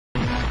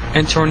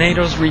and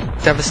tornadoes wreak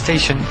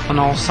devastation on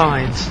all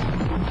sides.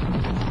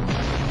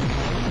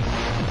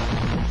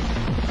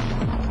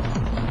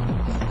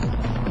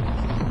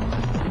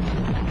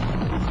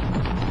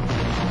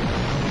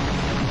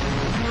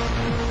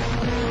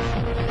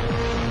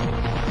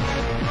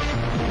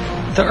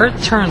 The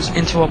Earth turns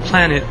into a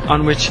planet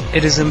on which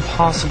it is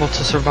impossible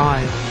to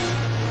survive.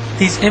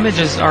 These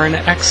images are an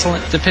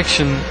excellent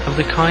depiction of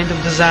the kind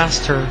of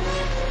disaster,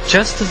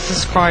 just as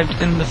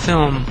described in the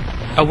film,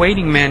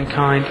 awaiting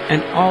mankind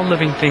and all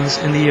living things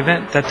in the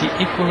event that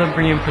the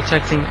equilibrium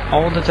protecting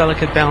all the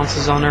delicate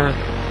balances on Earth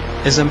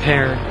is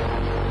impaired.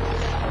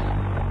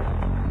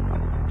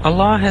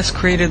 Allah has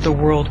created the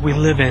world we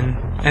live in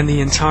and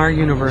the entire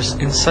universe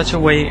in such a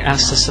way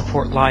as to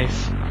support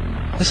life.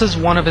 This is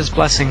one of His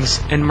blessings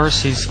and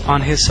mercies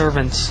on His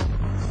servants.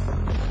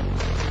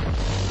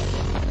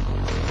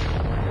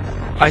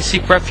 I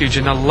seek refuge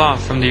in Allah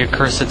from the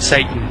accursed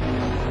Satan.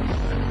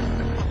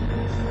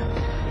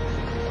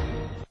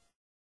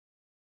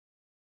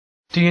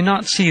 Do you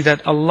not see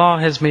that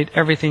Allah has made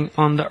everything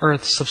on the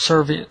earth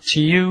subservient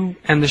to you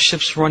and the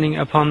ships running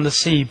upon the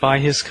sea by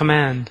His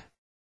command?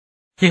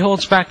 He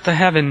holds back the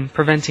heaven,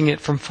 preventing it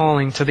from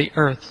falling to the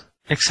earth,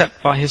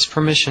 except by His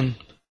permission.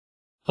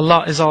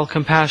 Allah is all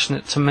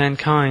compassionate to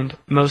mankind,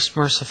 most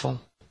merciful.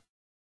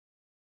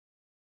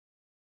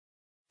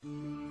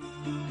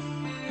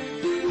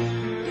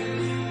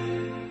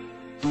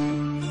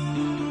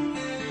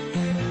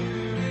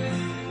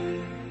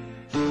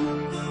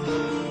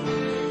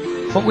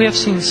 What we have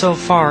seen so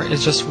far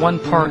is just one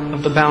part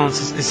of the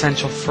balances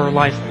essential for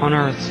life on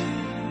Earth.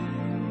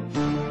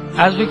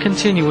 As we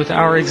continue with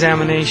our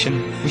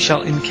examination, we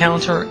shall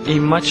encounter a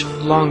much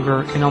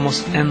longer and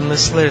almost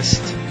endless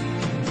list.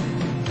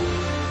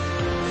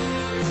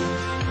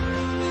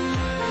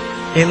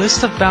 A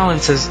list of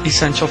balances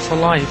essential for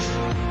life.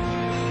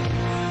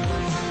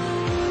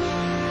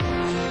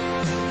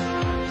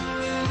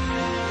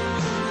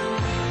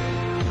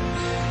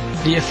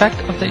 The effect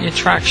of the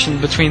attraction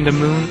between the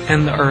moon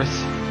and the earth.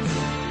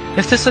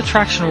 If this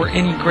attraction were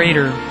any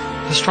greater,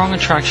 the strong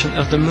attraction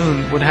of the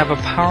moon would have a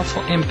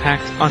powerful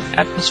impact on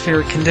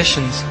atmospheric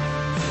conditions,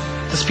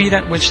 the speed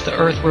at which the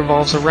earth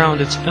revolves around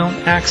its own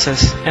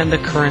axis and the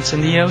currents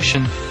in the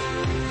ocean.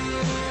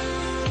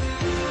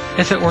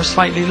 If it were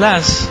slightly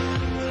less,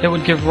 it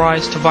would give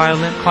rise to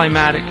violent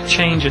climatic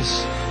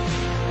changes.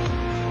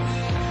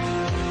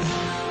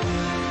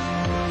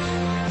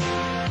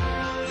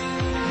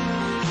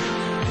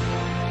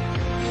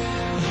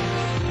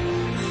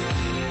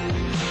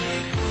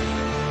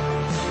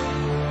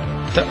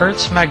 The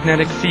Earth's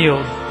magnetic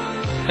field.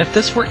 If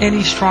this were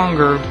any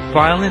stronger,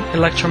 violent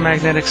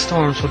electromagnetic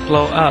storms would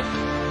blow up.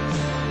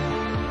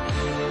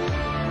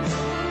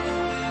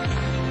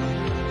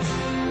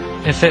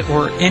 If it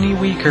were any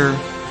weaker,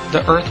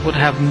 the Earth would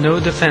have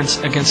no defense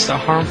against the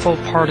harmful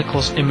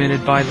particles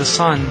emitted by the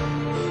Sun,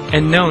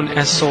 and known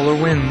as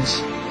solar winds.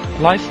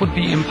 Life would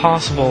be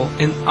impossible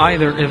in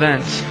either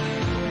event.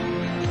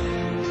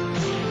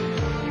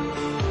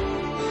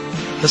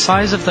 The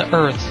size of the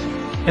Earth.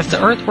 If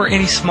the Earth were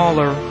any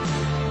smaller,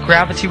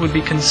 gravity would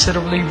be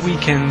considerably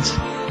weakened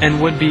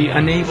and would be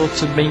unable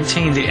to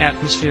maintain the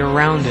atmosphere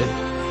around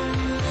it.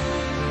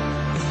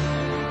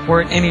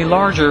 Were it any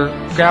larger,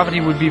 gravity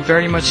would be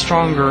very much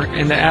stronger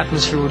and the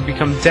atmosphere would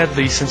become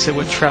deadly since it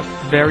would trap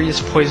various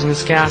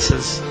poisonous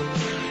gases.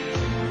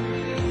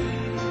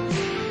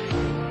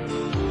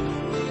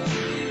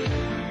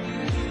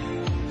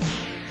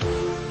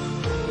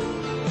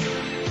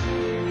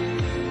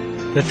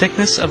 The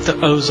thickness of the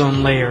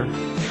ozone layer.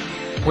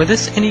 Were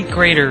this any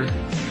greater,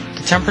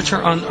 the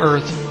temperature on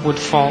Earth would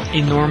fall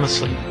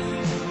enormously.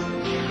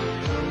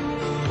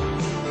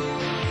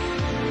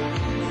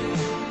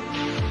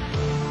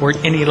 Were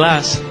it any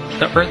less,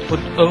 the Earth would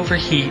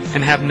overheat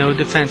and have no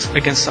defense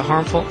against the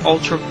harmful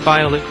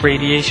ultraviolet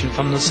radiation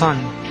from the Sun.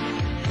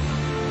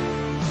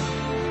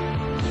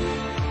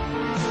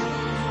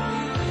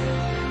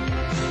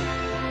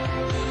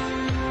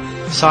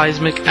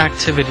 Seismic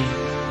activity.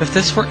 If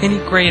this were any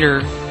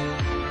greater,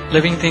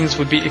 living things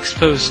would be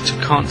exposed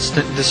to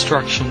constant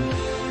destruction.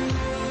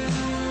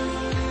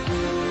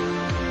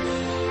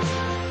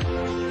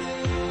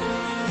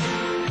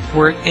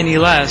 Were it any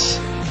less,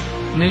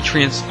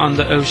 nutrients on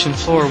the ocean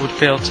floor would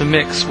fail to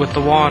mix with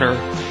the water,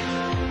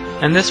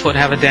 and this would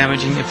have a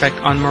damaging effect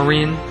on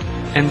marine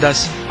and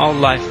thus all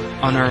life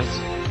on Earth.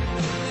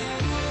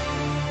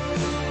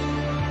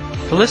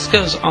 The list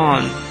goes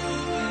on.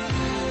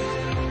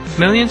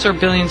 Millions or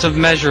billions of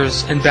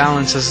measures and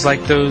balances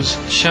like those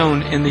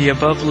shown in the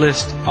above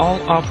list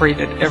all operate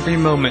at every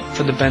moment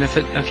for the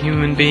benefit of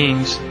human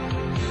beings.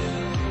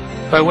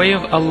 By way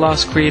of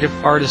Allah's creative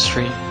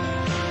artistry,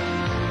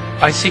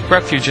 I seek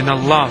refuge in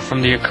Allah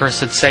from the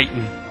accursed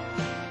Satan.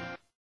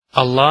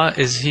 Allah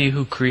is He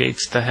who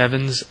creates the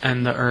heavens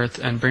and the earth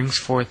and brings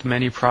forth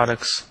many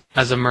products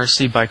as a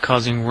mercy by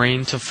causing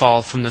rain to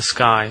fall from the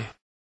sky.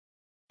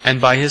 And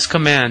by His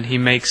command He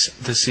makes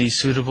the sea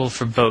suitable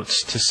for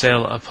boats to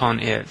sail upon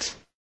it.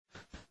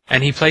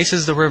 And He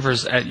places the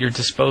rivers at your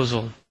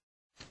disposal.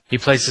 He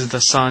places the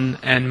sun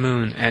and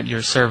moon at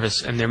your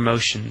service and their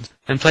motions,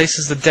 and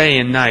places the day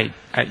and night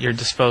at your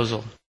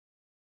disposal.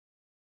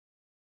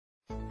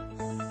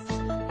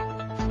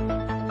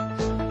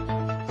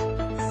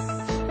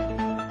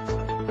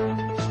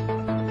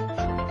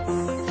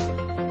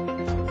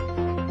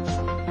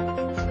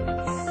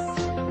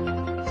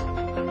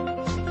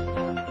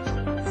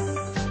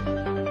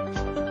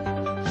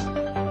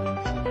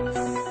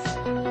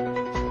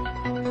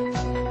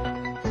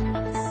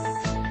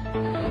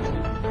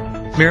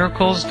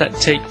 Miracles that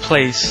take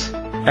place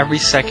every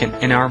second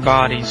in our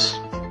bodies.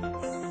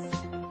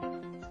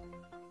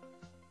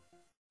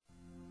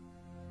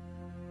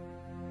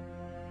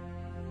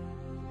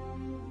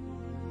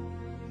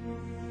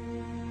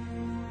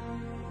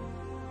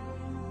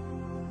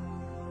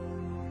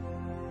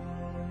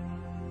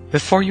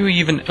 Before you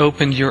even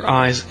opened your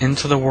eyes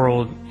into the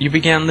world, you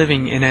began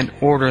living in an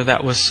order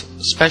that was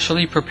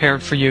specially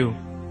prepared for you.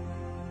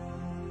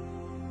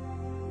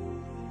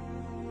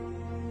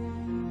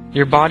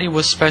 Your body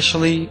was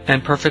specially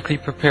and perfectly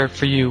prepared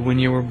for you when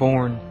you were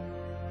born.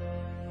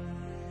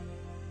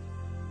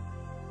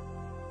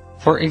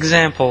 For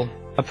example,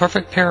 a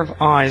perfect pair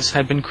of eyes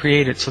had been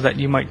created so that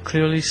you might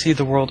clearly see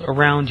the world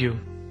around you.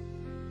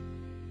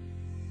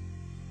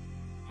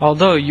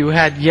 Although you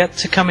had yet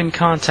to come in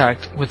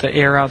contact with the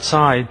air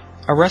outside,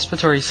 a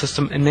respiratory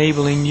system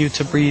enabling you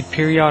to breathe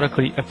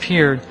periodically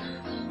appeared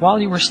while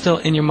you were still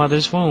in your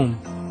mother's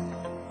womb.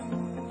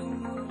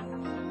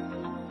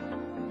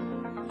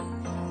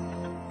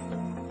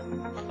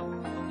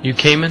 You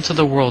came into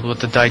the world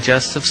with a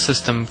digestive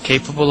system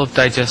capable of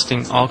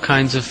digesting all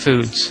kinds of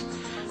foods,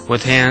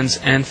 with hands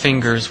and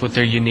fingers with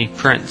their unique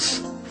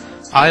prints,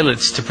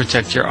 eyelids to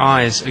protect your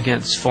eyes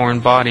against foreign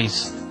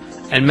bodies,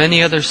 and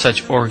many other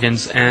such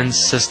organs and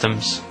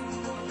systems.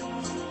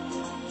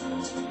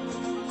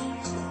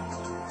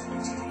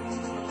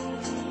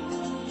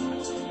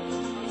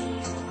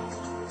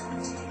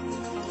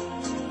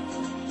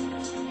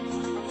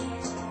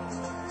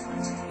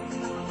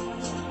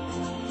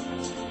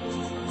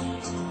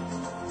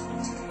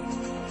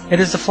 It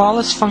is the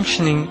flawless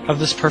functioning of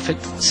this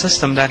perfect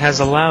system that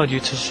has allowed you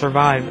to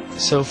survive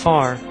so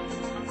far.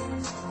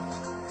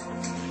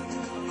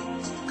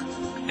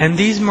 And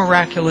these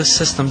miraculous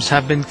systems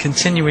have been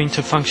continuing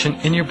to function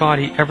in your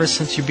body ever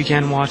since you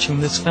began watching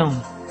this film.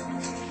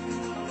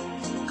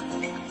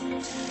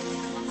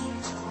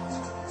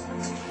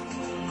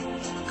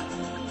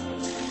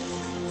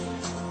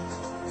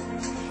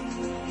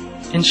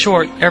 In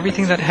short,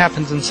 everything that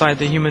happens inside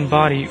the human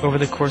body over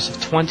the course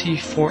of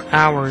 24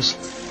 hours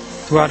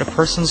throughout a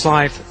person's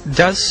life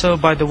does so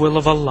by the will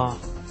of Allah,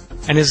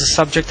 and is a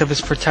subject of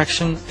His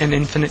protection and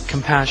infinite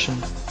compassion.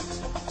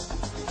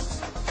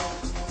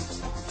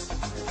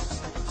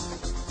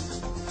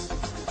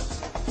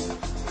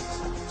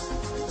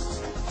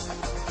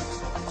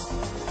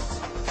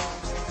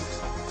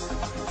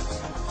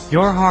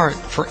 Your heart,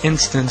 for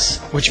instance,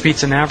 which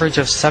beats an average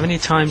of 70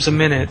 times a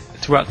minute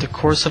throughout the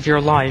course of your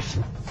life,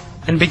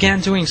 and began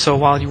doing so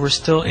while you were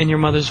still in your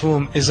mother's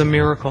womb, is a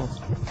miracle.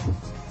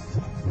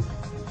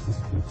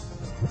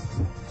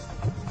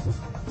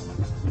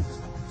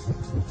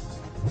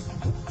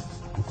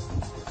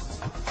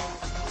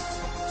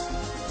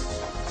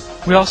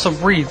 We also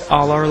breathe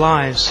all our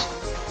lives.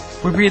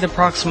 We breathe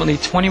approximately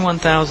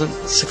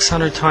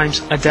 21,600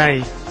 times a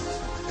day.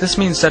 This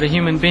means that a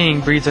human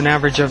being breathes an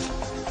average of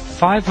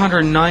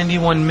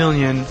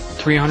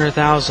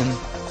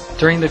 591,300,000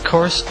 during the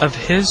course of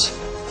his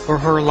or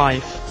her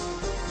life.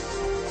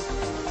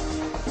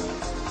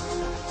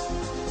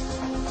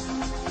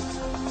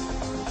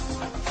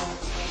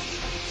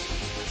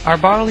 Our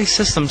bodily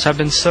systems have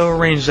been so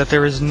arranged that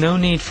there is no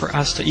need for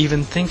us to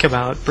even think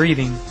about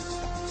breathing.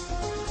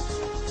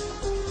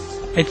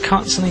 It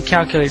constantly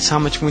calculates how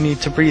much we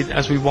need to breathe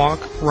as we walk,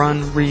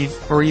 run, read,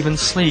 or even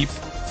sleep,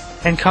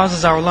 and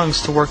causes our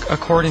lungs to work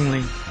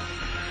accordingly.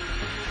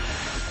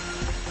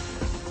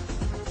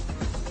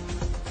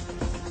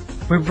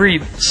 We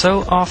breathe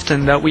so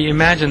often that we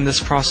imagine this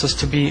process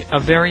to be a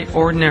very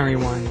ordinary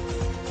one.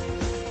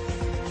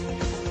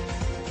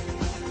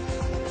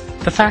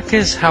 The fact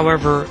is,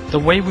 however, the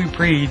way we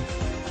breathe,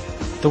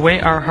 the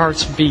way our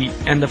hearts beat,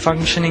 and the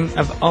functioning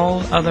of all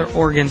other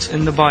organs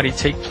in the body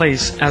take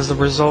place as the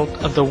result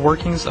of the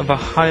workings of a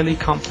highly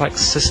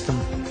complex system.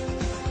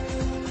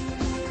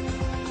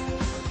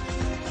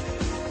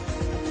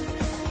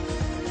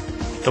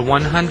 The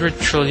 100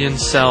 trillion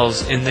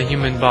cells in the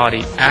human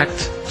body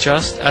act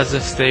just as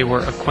if they were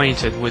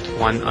acquainted with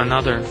one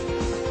another.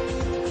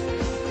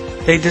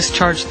 They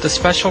discharge the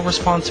special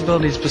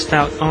responsibilities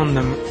bestowed on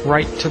them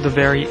right to the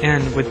very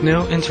end, with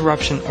no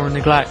interruption or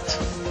neglect.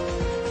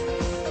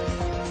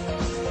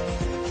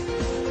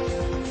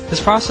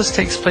 This process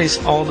takes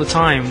place all the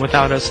time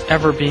without us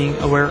ever being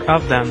aware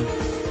of them.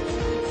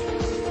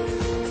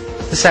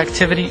 This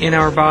activity in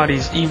our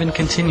bodies even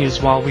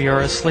continues while we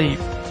are asleep.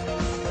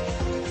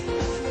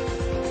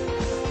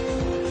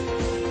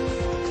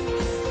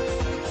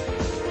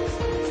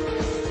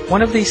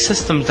 One of these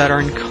systems that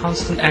are in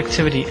constant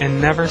activity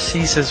and never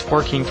ceases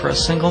working for a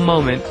single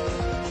moment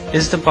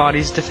is the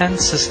body's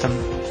defense system.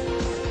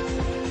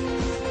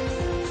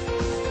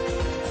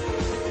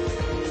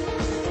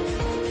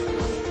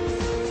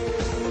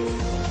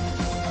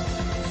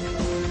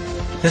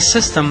 This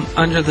system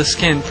under the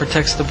skin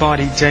protects the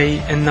body day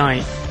and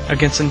night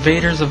against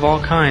invaders of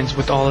all kinds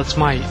with all its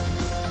might,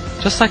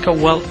 just like a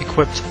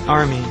well-equipped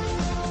army.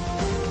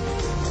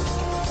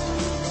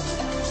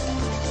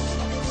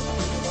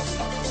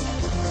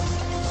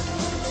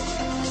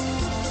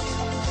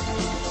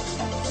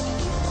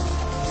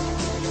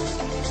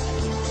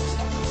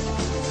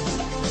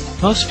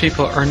 Most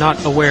people are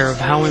not aware of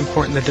how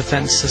important the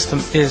defense system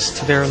is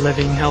to their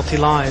living healthy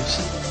lives.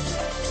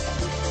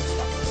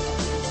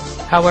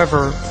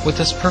 However, with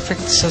this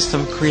perfect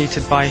system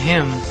created by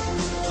Him,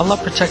 Allah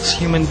protects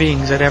human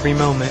beings at every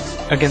moment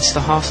against the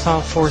hostile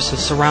forces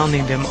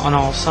surrounding them on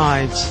all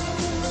sides.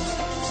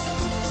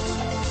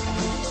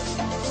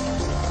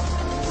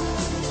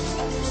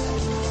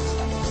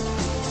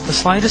 The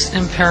slightest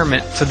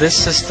impairment to this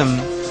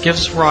system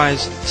gives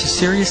rise to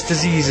serious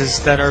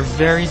diseases that are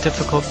very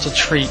difficult to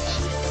treat.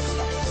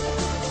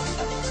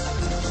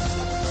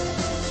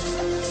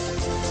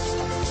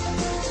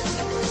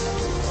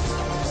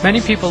 Many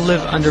people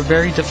live under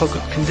very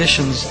difficult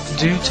conditions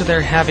due to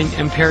their having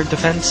impaired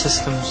defense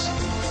systems.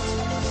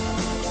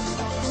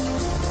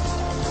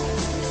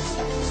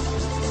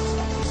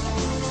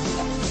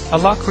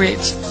 Allah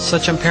creates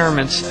such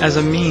impairments as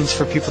a means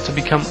for people to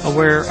become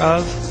aware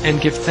of and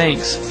give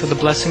thanks for the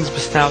blessings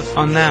bestowed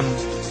on them.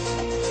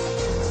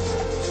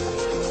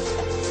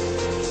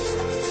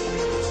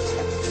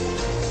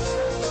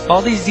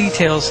 All these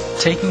details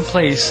taking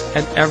place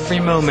at every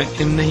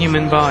moment in the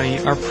human body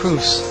are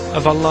proofs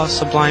of Allah's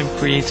sublime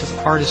creative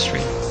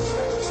artistry.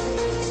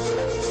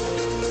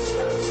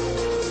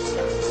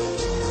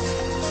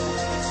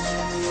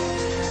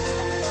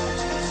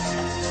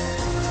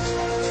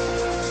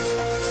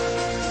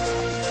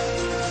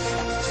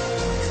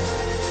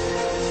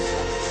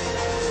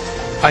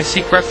 I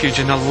seek refuge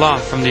in Allah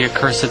from the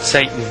accursed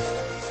Satan.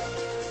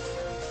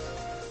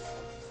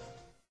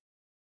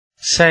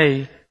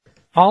 Say,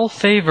 all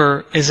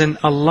favor is in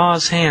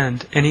Allah's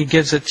hand, and He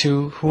gives it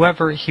to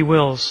whoever He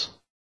wills.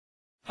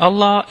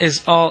 Allah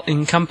is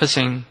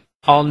all-encompassing,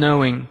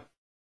 all-knowing.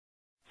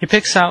 He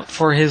picks out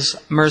for His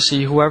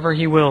mercy whoever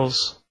He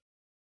wills.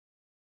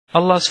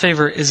 Allah's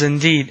favor is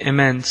indeed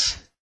immense.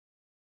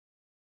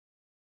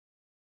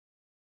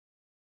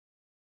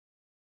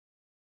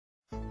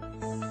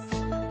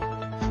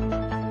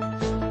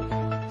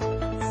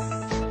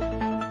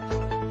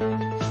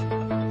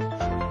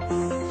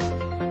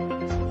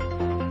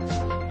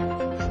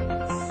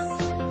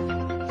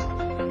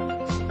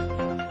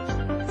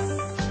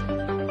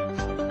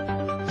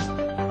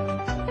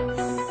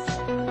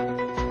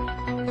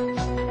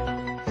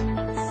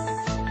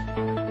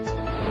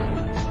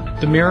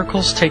 The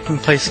miracles taking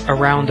place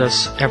around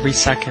us every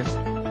second.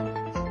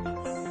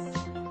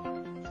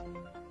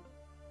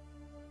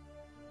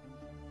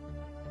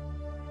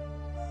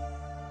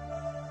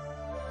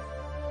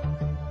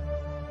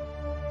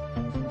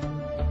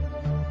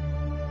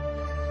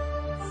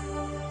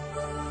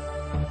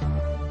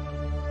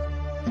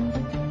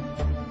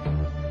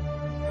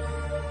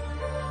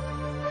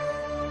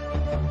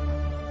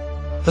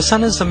 The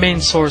sun is the main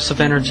source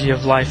of energy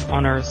of life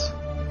on Earth.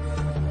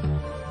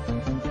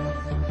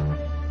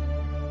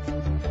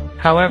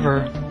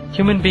 However,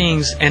 human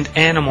beings and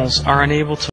animals are unable to